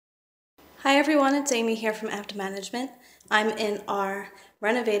Hi everyone, it's Amy here from Apt Management. I'm in our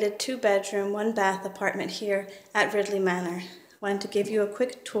renovated 2-bedroom, 1-bath apartment here at Ridley Manor. Wanted to give you a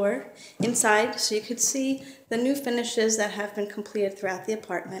quick tour inside so you could see the new finishes that have been completed throughout the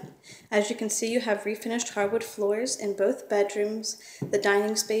apartment. As you can see, you have refinished hardwood floors in both bedrooms, the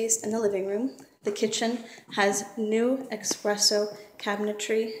dining space, and the living room. The kitchen has new espresso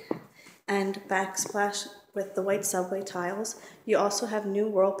cabinetry and backsplash with the white subway tiles. You also have new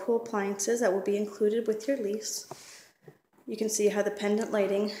Whirlpool appliances that will be included with your lease. You can see how the pendant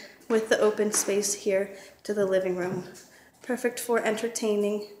lighting with the open space here to the living room. Perfect for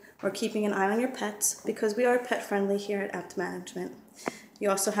entertaining or keeping an eye on your pets because we are pet friendly here at Apt Management. You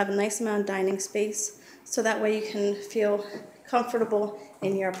also have a nice amount of dining space so that way you can feel comfortable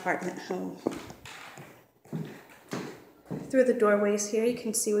in your apartment home. Through the doorways here, you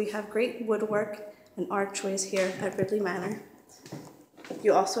can see we have great woodwork and archways here at Ridley Manor.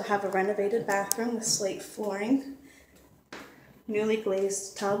 You also have a renovated bathroom with slate flooring, newly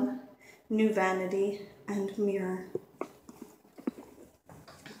glazed tub, new vanity, and mirror.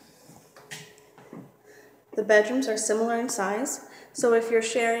 The bedrooms are similar in size, so if you're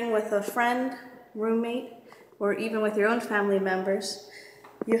sharing with a friend, roommate, or even with your own family members,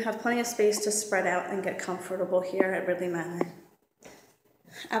 you have plenty of space to spread out and get comfortable here at Ridley Manor.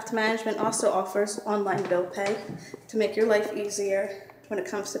 Apt Management also offers online bill pay to make your life easier when it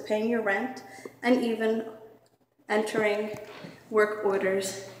comes to paying your rent and even entering work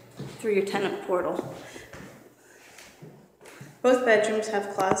orders through your tenant portal. Both bedrooms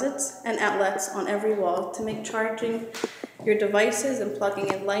have closets and outlets on every wall to make charging your devices and plugging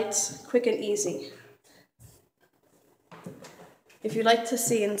in lights quick and easy. If you'd like to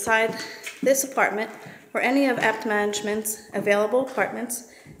see inside this apartment or any of Apt Management's available apartments,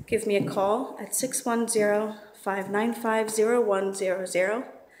 give me a call at 610-595-0100.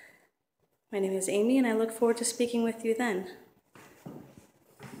 My name is Amy and I look forward to speaking with you then.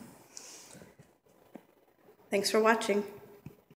 Thanks for watching.